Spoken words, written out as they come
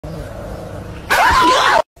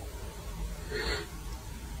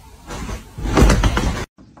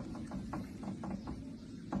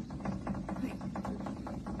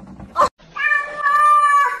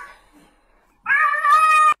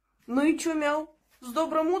чё, мяу? С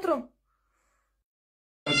добрым утром?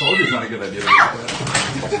 I told you it's not a good idea.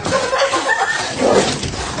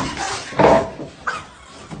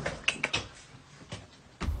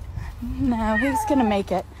 No, he's gonna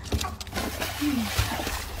make it.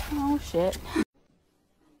 Oh, shit.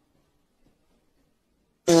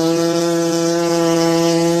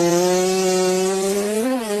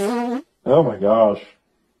 Oh my gosh.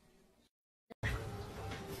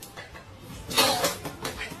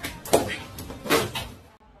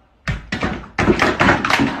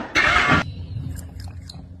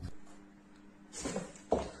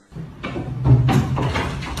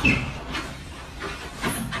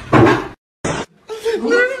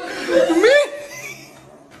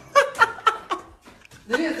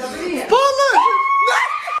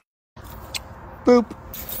 Boop.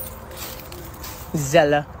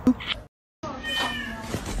 Zella.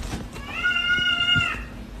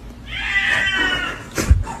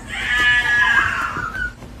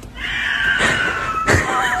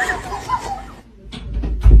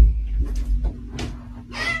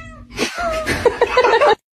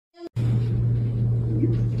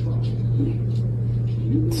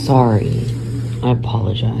 Sorry. I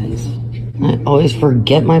apologize. I always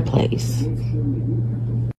forget my place. "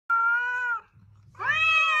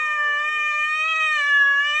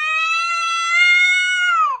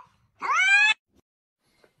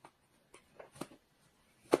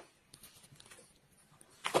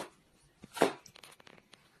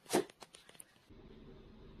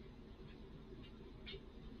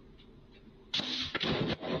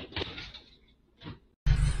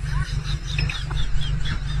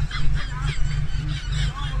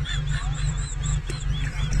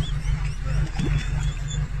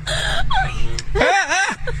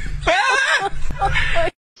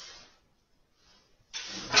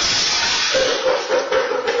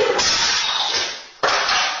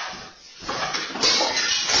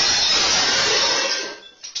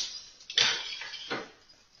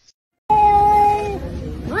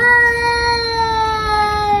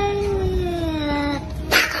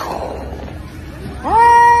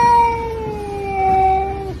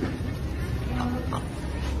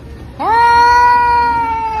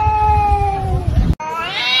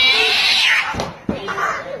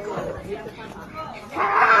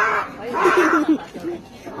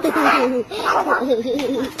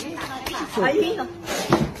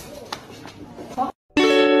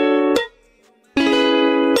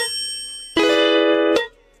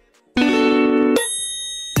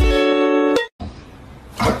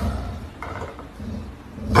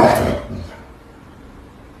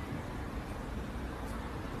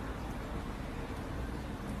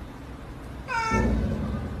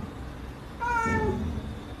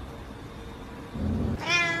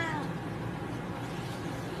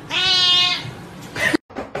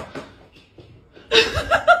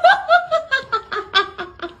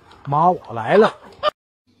妈，我来了。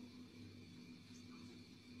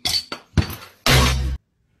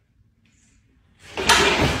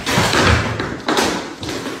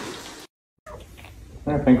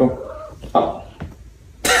There, Pinkle. Up.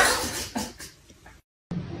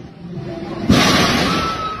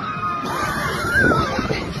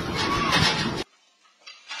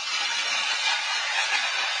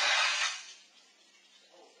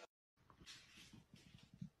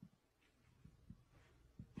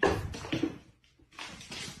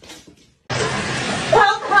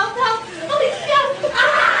 Help, help, help! Alicia!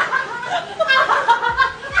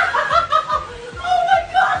 Oh my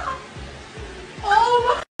god! Oh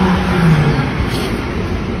my...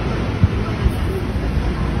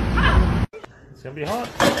 It's gonna be hot.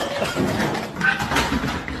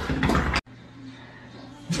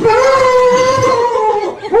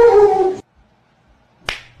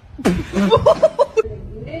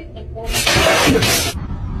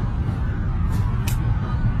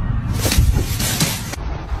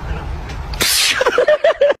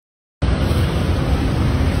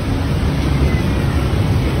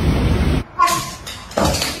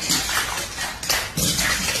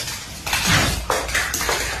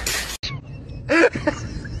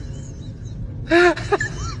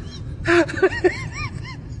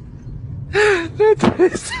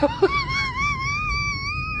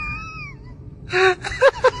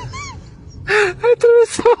 Tu mi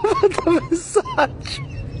sono fatto messaggio.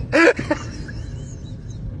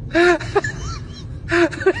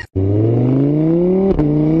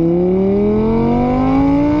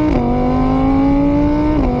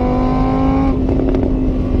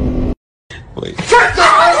 Wait.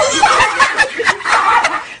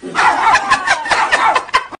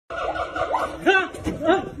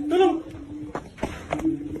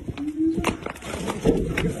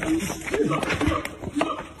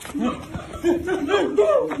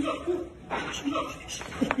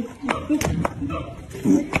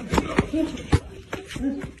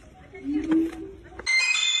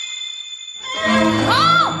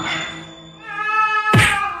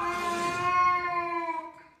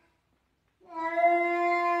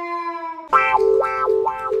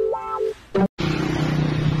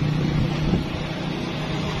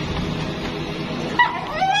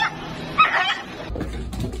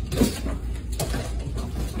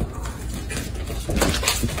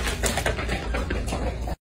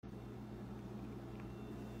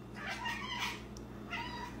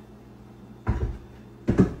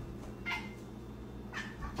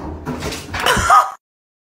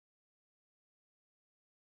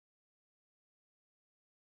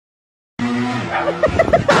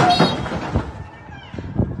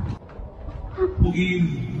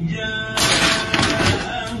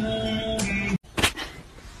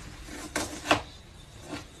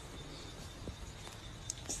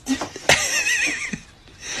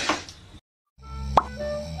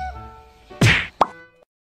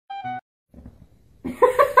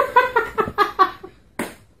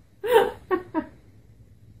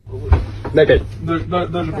 Дай 5.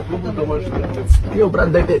 Даже попробуй домашний. Йо,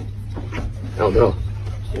 брат, дай 5. Здорово.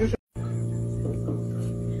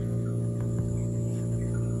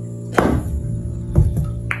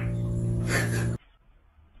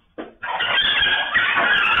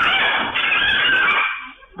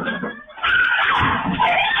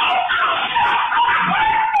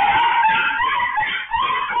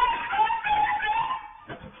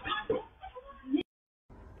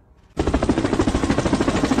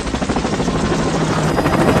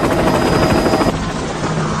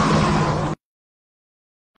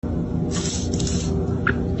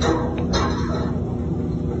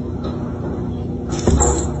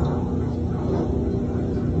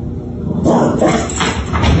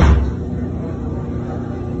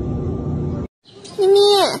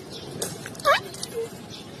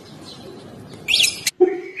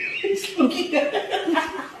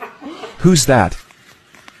 Who's that?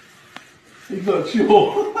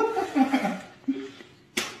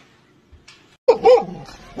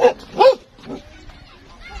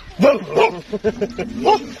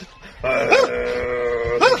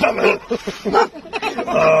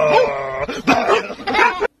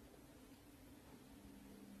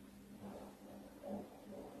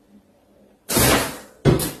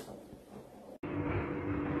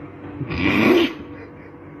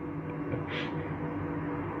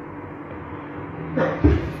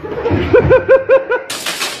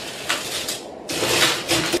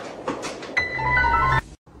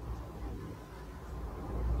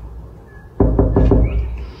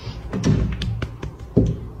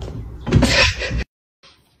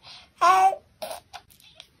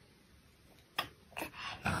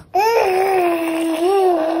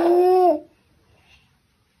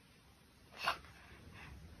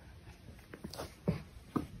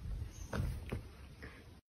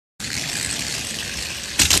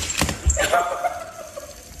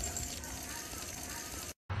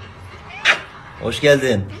 Hoş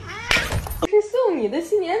geldin. 是送你的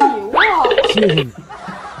新年礼物，谢谢你。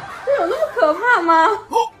这有那么可怕吗？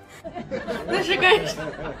那是干什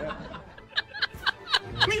么？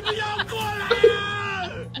你不要过来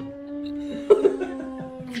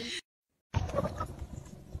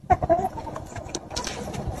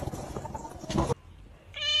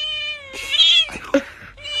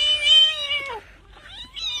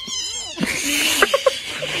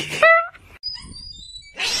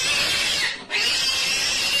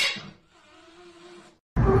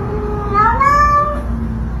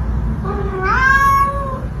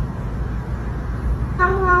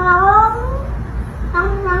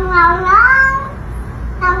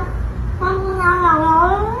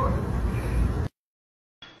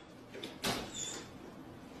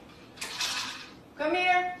！Come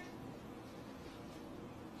here.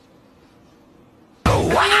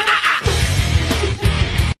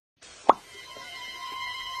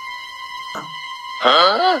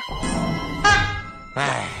 Huh?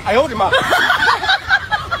 哎呦我的妈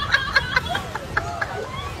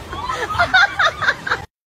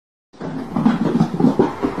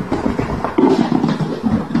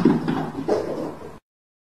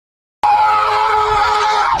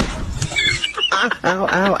！Ow,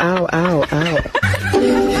 ow, ow, ow, ow.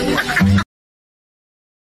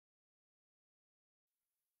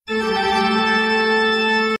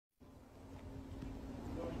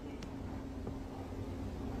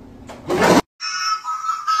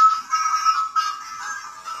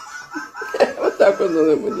 Вот так вот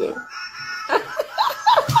надо будет.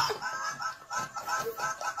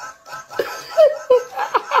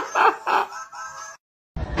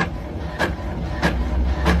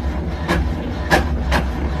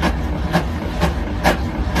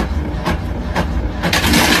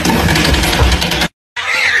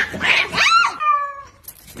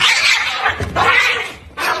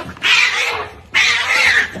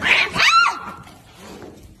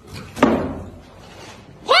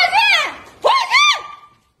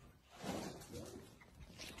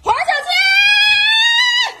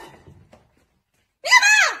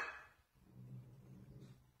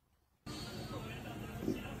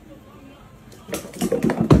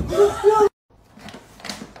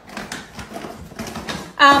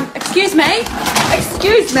 Excuse me?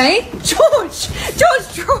 Excuse me? George!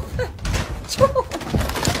 George, drop it! George!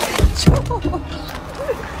 George!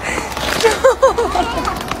 George!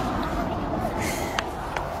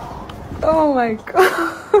 Oh my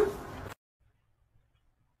god.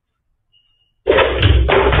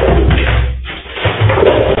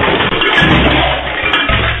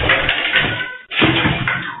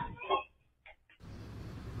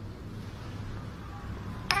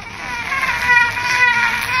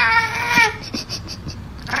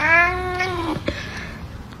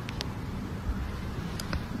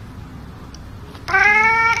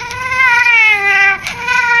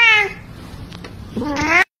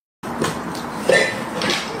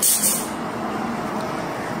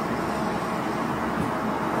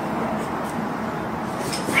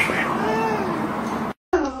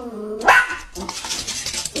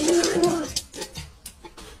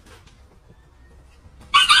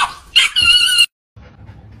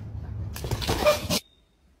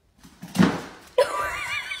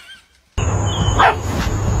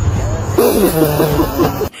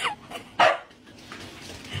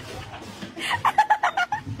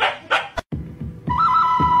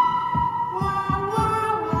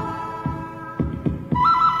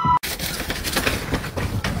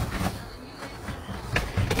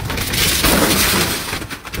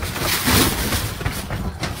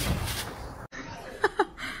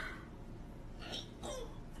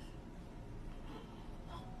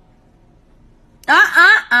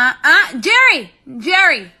 Jerry!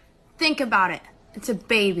 Jerry! Think about it. It's a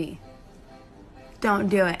baby. Don't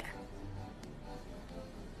do it.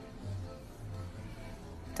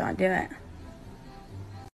 Don't do it.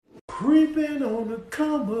 Creeping on the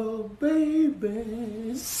come up,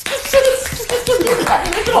 baby.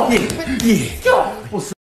 Yeah.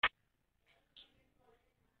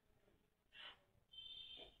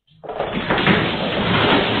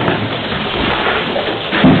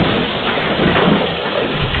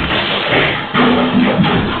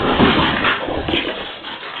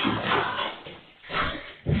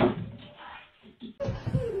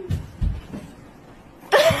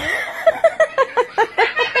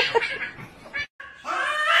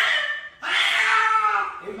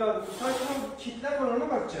 Kitler var, ona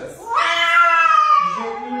bakacağız.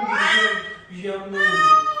 Bir şey yapmıyorum.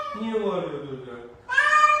 Niye bağırıyordur ya?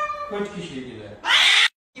 Kaç kişiydiler?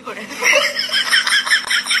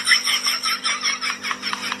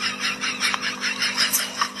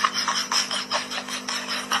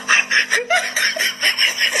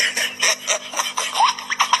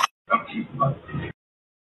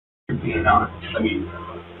 You're being honest. I mean,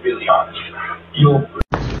 really honest. You'll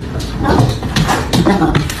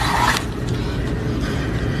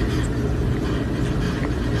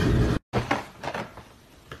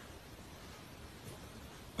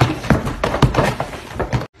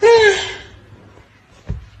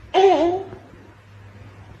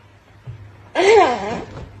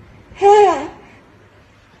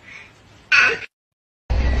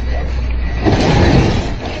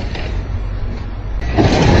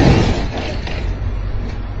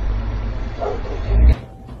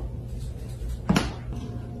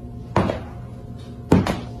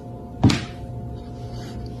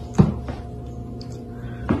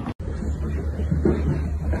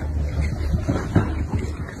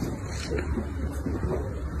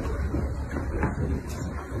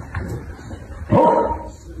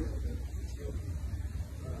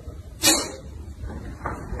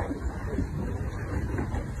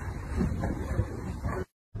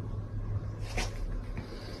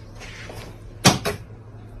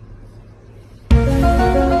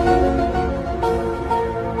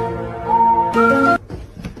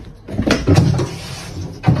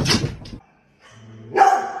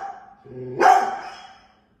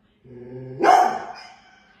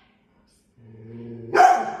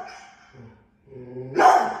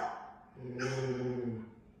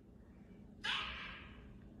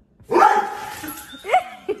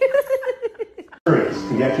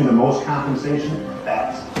to get you the most compensation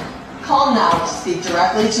fast. Call now to speak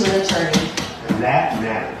directly to an attorney. And that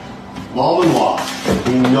matters. Law and law,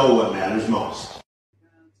 we know what matters most.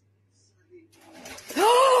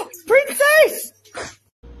 Princess!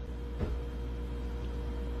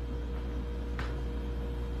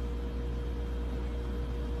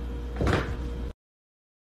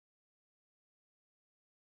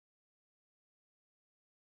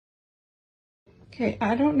 Okay,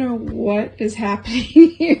 I don't know what is happening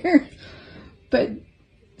here, but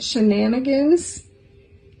shenanigans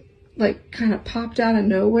like kind of popped out of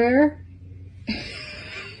nowhere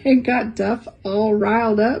and got Duff all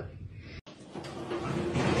riled up.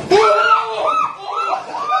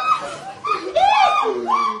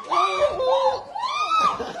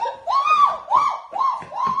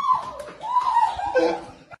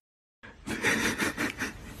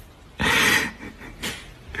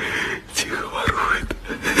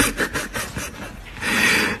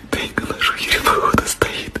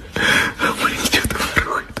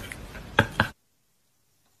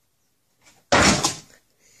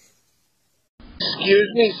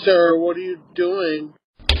 Excuse me, sir, what are you doing?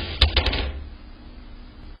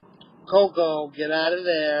 Coco, get out of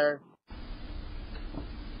there.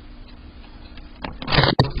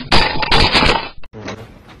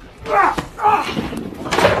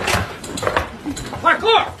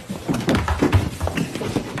 Parkour!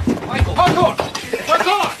 Michael, parkour!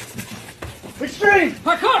 Parkour! Extreme!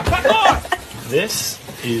 Parkour! Parkour! This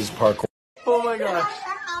is parkour. Oh my gosh.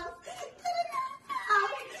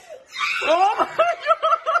 Oh my gosh,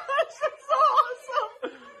 that's so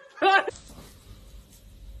awesome!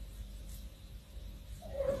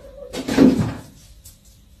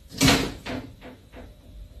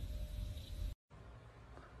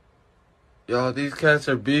 Yo, these cats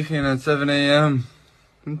are beefing at 7 a.m.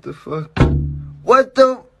 What the fuck? What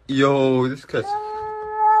the? Yo, this cat's...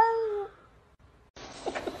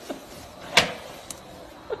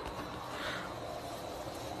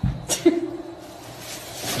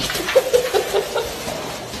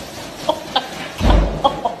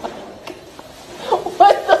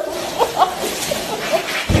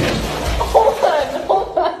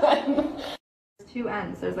 Two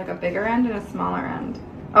ends. There's like a bigger end and a smaller end.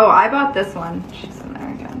 Oh, I bought this one. She's in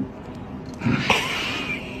there again.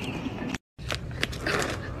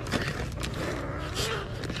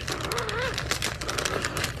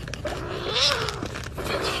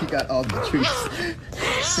 She got all the treats.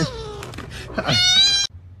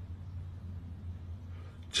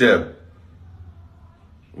 Jeb,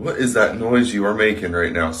 what is that noise you are making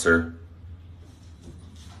right now, sir?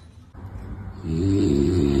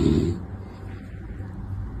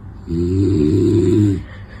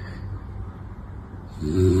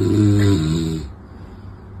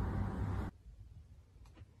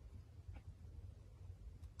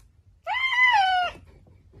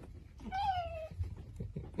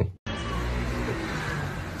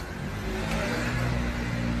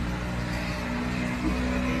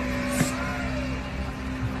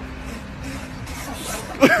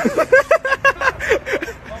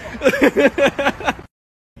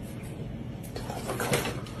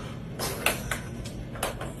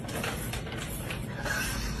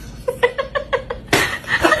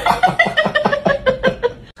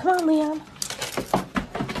 Come on, Leon.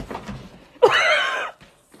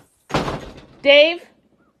 Dave?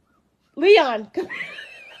 Leon, come here.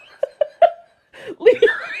 Leon.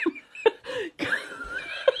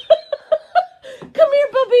 Come here,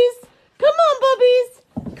 bubbies. Come on, bubbies.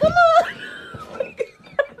 Come on.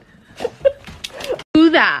 Do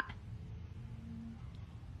that.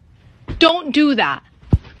 Don't do that.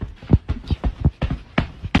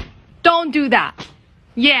 Don't do that.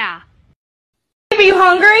 Yeah. Are you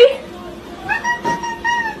hungry?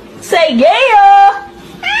 Say yeah!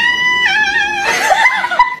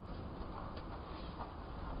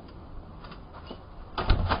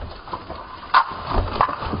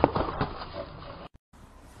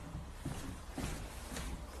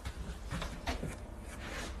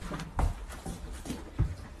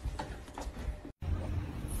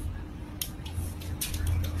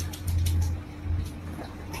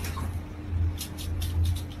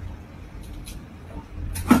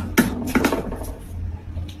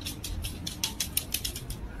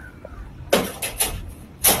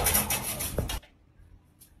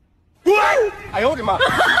 I owed him up.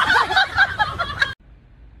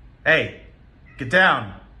 Hey, get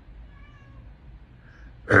down.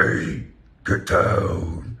 Hey, get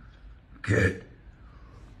down. Get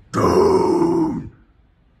down.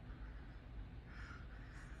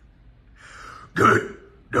 Get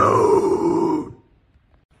down.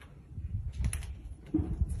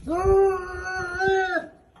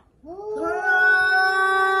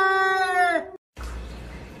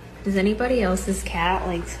 Does anybody else's cat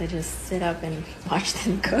like to just sit up and watch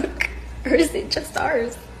them cook? Or is it just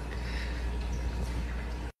ours?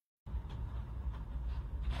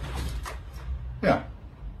 Yeah.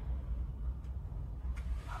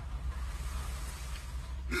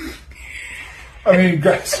 I mean,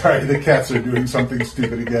 guys, sorry, the cats are doing something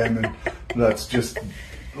stupid again, and that's just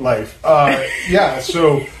life. Yeah,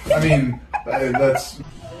 so, I mean, that's...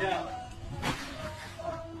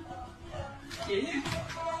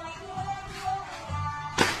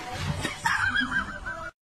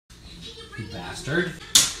 You bastard.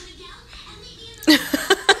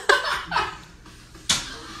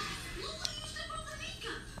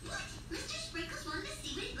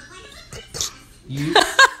 You...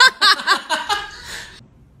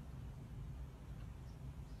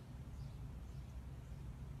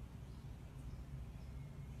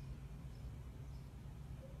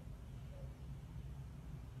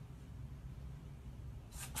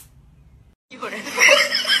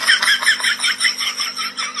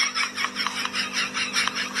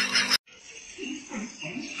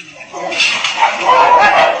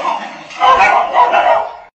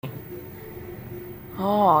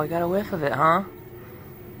 off of it, huh?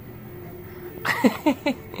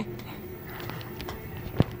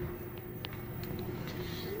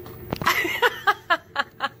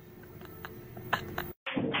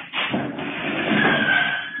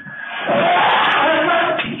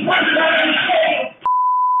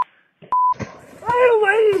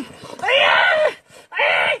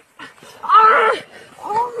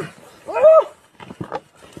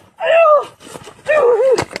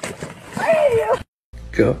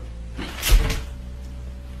 Go.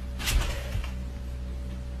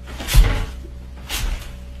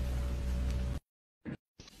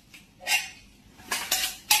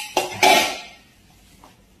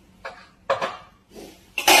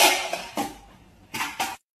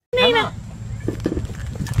 Nina.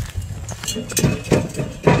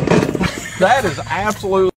 That is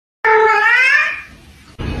absolutely.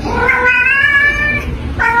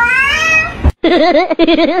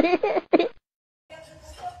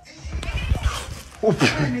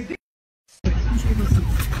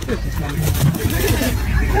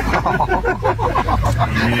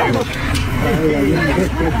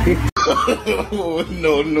 Oh,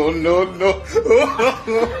 no, no, no, no.